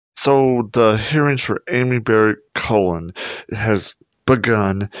So the hearings for Amy Barrett Cohen has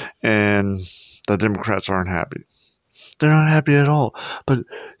begun, and the Democrats aren't happy. They're not happy at all. But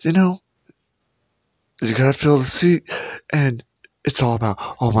you know, you gotta fill the seat, and it's all about,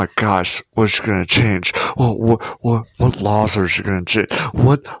 oh my gosh, what's she gonna change? Well, what laws are she gonna change?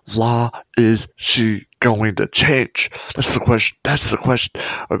 What law is she going to change? That's the question. That's the question.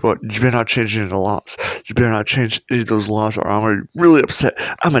 You better not change any of the laws. You better not change any of those laws, or I'm gonna be really upset.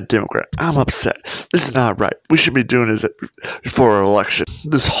 I'm a Democrat. I'm upset. This is not right. We should be doing this before our election.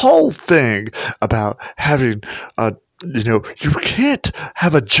 This whole thing about having a you can't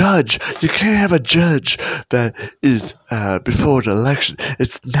have a judge. You can't have a judge that is before the election.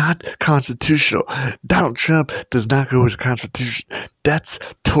 It's not constitutional. Donald Trump does not go with the Constitution. That's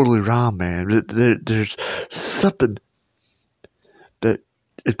totally wrong, man. There's something that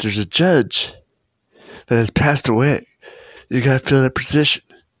if there's a judge that has passed away, you gotta fill that position.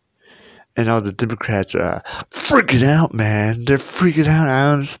 And all the Democrats are freaking out, man. They're freaking out.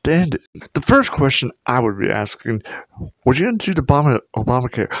 I understand it. The first question I would be asking, what are you going to do to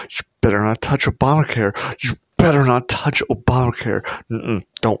Obamacare? You better not touch Obamacare. You better not touch Obamacare.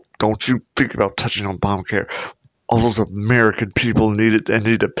 Don't you think about touching Obamacare. All those American people need it and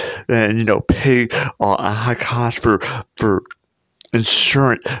need to pay a high cost for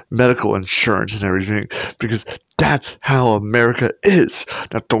insurance, medical insurance and everything, because that's how America is.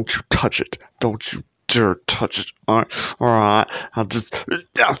 Now, don't you touch it. Don't you dare touch it. All right. I want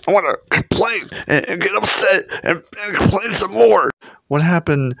to complain and get upset and complain some more. What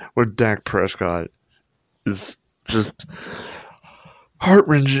happened with Dak Prescott is just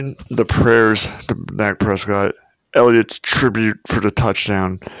heart-wrenching. The prayers to Dak Prescott, Elliott's tribute for the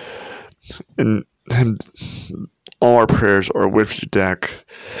touchdown, and all our prayers are with you, Dak.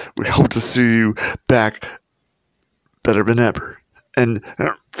 We hope to see you back better than ever. And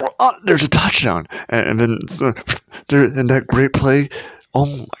there's a touchdown. And then and that great play. Oh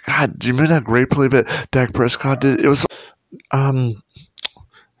my God! Do you remember that great play that Dak Prescott did? It was,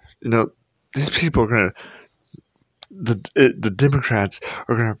 these people are gonna. The Democrats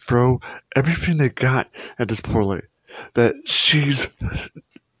are gonna throw everything they got at this poor lady. That she's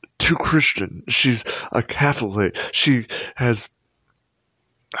too Christian. She's a Catholic. She has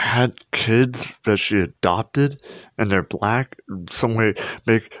had kids that she adopted and they're black. Some way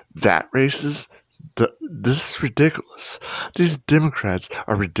make that racist. This is ridiculous. These Democrats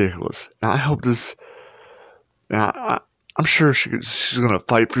are ridiculous. And I hope this. I'm sure she's gonna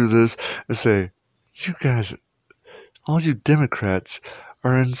fight through this and say, "You guys, all you Democrats,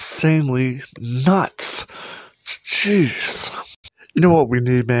 are insanely nuts." Jeez. You know what we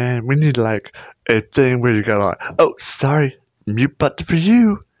need, man? We need like a thing where you got like, oh, sorry, mute button for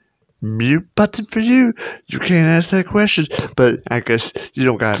you. Mute button for you. You can't ask that question. But I guess you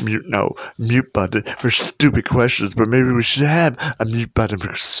don't got mute button for stupid questions. But maybe we should have a mute button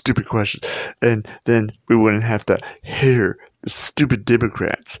for stupid questions. And then we wouldn't have to hear the stupid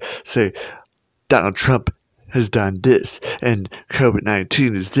Democrats say Donald Trump has done this and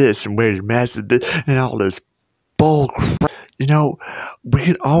COVID-19 is this and wear your mask is this and all this bull crap. We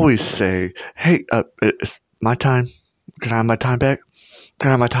can always say, hey, it's my time. Can I have my time back? Can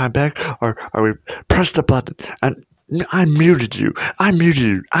I have my time back? Or we press the button and I muted you. I'm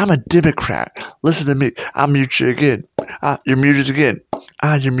a Democrat. Listen to me. I'll mute you again. You're muted again.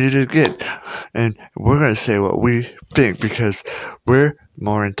 You're muted again. And we're going to say what we think because we're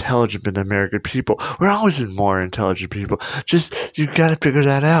more intelligent than the American people. We're always more intelligent people. Just, you got to figure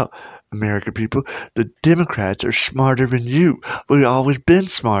that out. American people, the Democrats are smarter than you. We've always been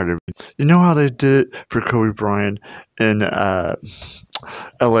smarter. You know how they did it for Kobe Bryant in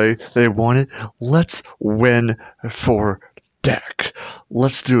LA? They wanted, let's win for Dak.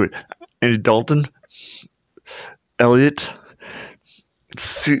 Let's do it. Andy Dalton, Elliott.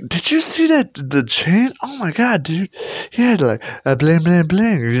 Did you see the chant? Oh my God, dude! He had like a bling bling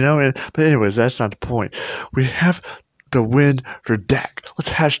bling, But anyways, that's not the point. We have the win for Dak. Let's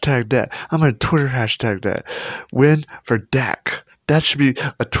hashtag that. I'm gonna Twitter hashtag that. Win for Dak. That should be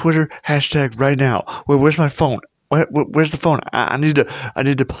a Twitter hashtag right now. Where's my phone? Where's the phone? I need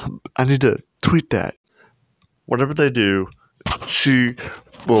to tweet that. Whatever they do, she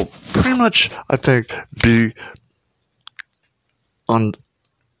will pretty much, I think, be on.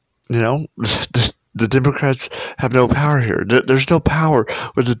 The Democrats have no power here. There's no power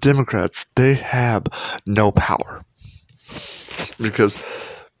with the Democrats. They have no power. Because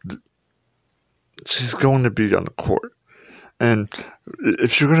she's going to be on the court. And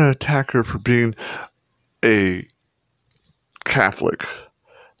if you're going to attack her for being a Catholic,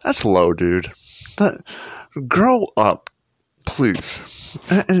 that's low, dude. Grow up. Please.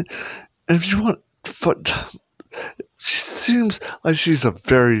 And if you want, she seems like she's a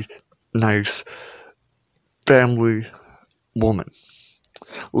very nice family woman,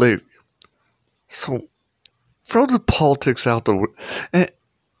 lady. So throw the politics out the window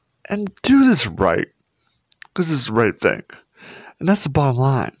and do this right, because it's the right thing. And that's the bottom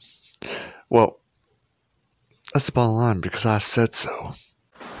line. Well, that's the bottom line because I said so.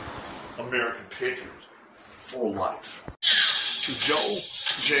 American patriot for life. Joe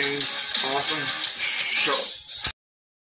James Awesome Show.